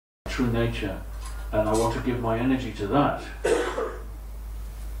true nature, and I want to give my energy to that,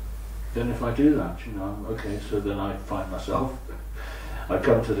 then if I do that, okay, so then I find myself, I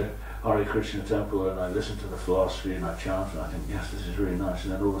come to the Hare Krishna temple and I listen to the philosophy and I chant and I think, yes, this is really nice,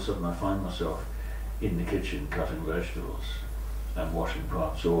 and then all of a sudden I find myself in the kitchen cutting vegetables and washing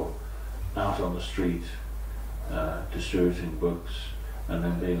pots, or out on the street distributing books, and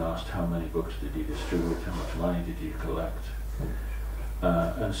then being asked how many books did you distribute, how much money did you collect,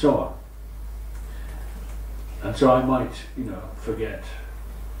 and so on. And so I might, forget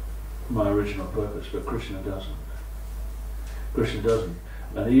my original purpose, but Krishna doesn't. Krishna doesn't.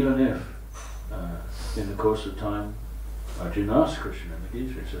 And even if, in the course of time, Arjuna asks Krishna in the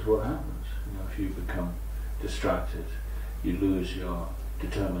Gita, he says, what happens? If you become distracted, you lose your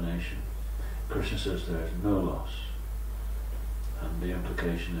determination. Krishna says there is no loss. And the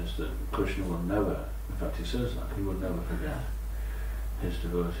implication is that Krishna will never, in fact he says that, he will never forget his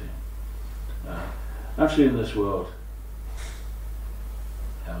devotee. Actually in this world,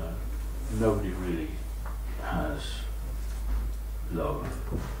 nobody really has love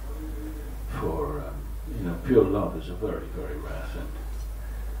for, pure love is a very, very rare thing.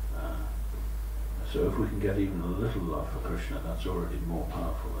 So if we can get even a little love for Krishna, that's already more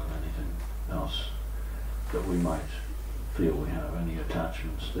powerful than anything else that we might feel we have. Any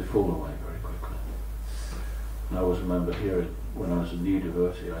attachments, they fall away very quickly. And I always remember hearing, when I was a new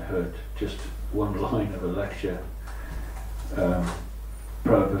devotee, I heard just one line of a lecture.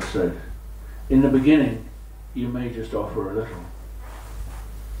 Prabhupada said, in the beginning, you may just offer a little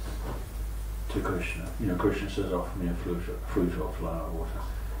to Krishna. Krishna says, offer me a fruit or flower or water.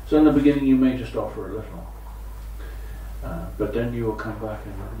 So in the beginning you may just offer a little, but then you will come back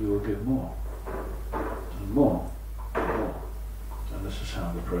and you will give more, and more, and more. And this is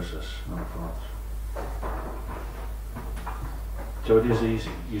how the process unfolds. So it is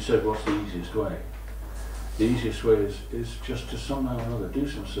easy. You said, what's the easiest way? The easiest way is just to somehow or other do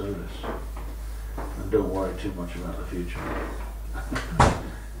some service, and don't worry too much about the future.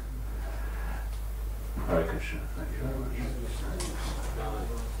 Hare Krishna, thank you very much.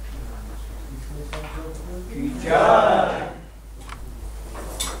 Jai.